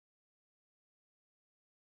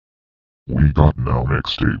We got now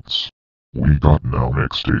mixtapes. We got now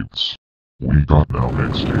mixtapes. We got now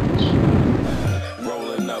mixtapes.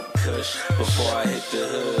 Rolling up Kush before I hit the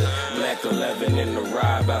hood. Mac 11 in the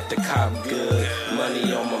ride, about to cop good.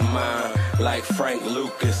 Money on my mind, like Frank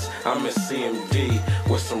Lucas. I'm in CMD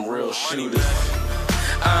with some real shooters.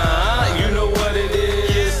 You know what it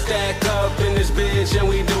is. Stack up in this bitch and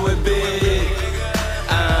we do it big.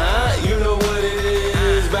 You know what it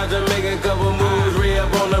is. About to make a couple moves,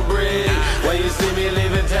 re-up on the bridge. When you see me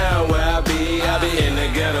leaving town, where I be in the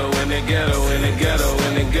ghetto, in the ghetto, in the ghetto,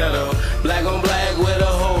 in the ghetto. Black on black with a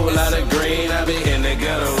whole lot of green. I be in the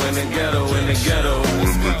ghetto, in the ghetto, in the ghetto, in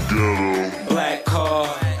the ghetto. Black car,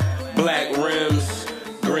 black rims,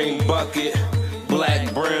 green bucket,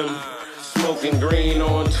 black brim. Smoking green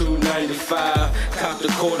on 295. Copped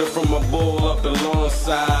a quarter from a bull up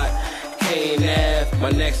alongside Kane Ave, my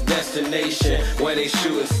next destination, where they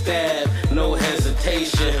shoot and stab, no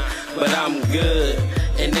hesitation. But I'm good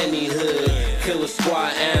in any hood. Kill a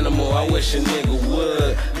squad animal, I wish a nigga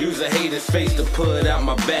would. Use a hater's face to put out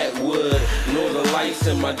my backwood. Northern lights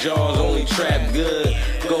in my jaws, only trap good.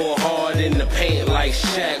 Go hard in the paint like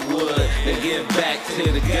Shaq would. Then give back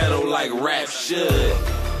to the ghetto like rap should.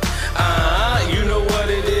 You know what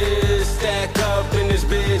it is. Stack up in this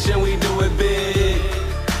bitch and we do it big.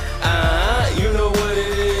 You know what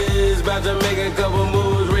it is. About to make a couple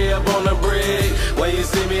moves, re-up on the bridge. When you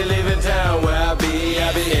see me leaving town, where I be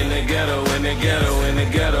in the ghetto, in the ghetto, in the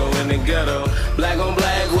ghetto, in the ghetto. Black on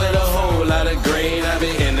black with a whole lot of green. I be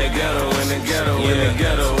in the ghetto, in the ghetto, in the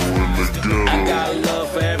ghetto. I got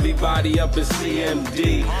love for everybody up in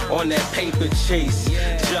CMD on that paper chase.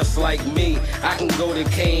 Just like me, I can go to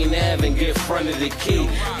Kane Ave and get front of the key.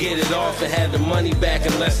 Get it off and have the money back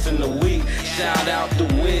in less than a week. Shout out to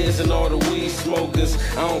Wiz and all the weed smokers.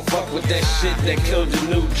 I don't fuck with that shit that killed the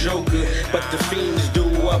new Joker. But the fiends do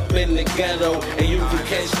up in the ghetto. And you can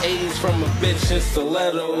catch AIDS from a bitch in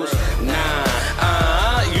stilettos.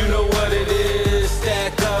 Nah, you know what it is.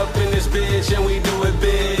 Stack up in this bitch and we do it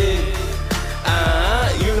big.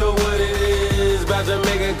 You know what it is. About to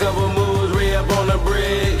make a couple moves, re-up on the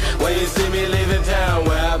bridge. When you see me leaving town,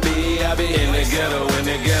 where I be in the ghetto, in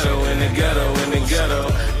the ghetto, in the ghetto, in the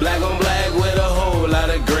ghetto. Black on black with a whole lot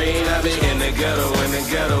of green. I be in the ghetto, in the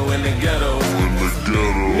ghetto, in the ghetto, in the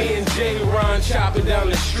ghetto. Me and J. Ron chopping down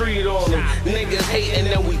the street on them. Niggas hating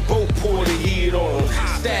that we both pour the heat on them.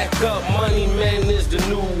 Stack up money, man, is the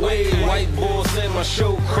new wave. White boy said my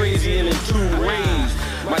show crazy and in 2 rays.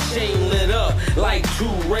 My chain lit up like 2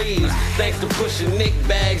 rays. Thanks to pushing Nick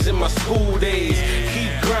bags in my school days.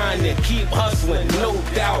 Keep grinding, keep hustling, no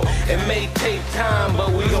doubt. It may take time,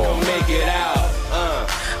 but we gon' make it out.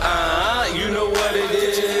 You know what it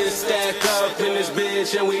is. Stack up in this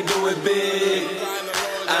bitch and we do it big.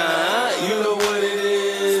 You know what it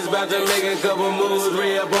is. About to make a couple moves,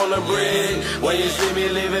 re-up on the bridge. When you see me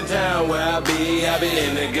leaving town, where I be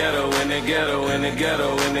in the ghetto, in the ghetto, in the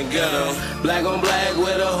ghetto, in the ghetto. Black on black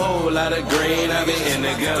with a whole lot of green. I be in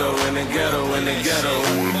the ghetto, in the ghetto, in the ghetto,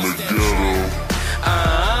 in the ghetto.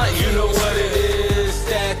 You know what it is.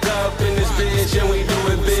 Stack up in this bitch and we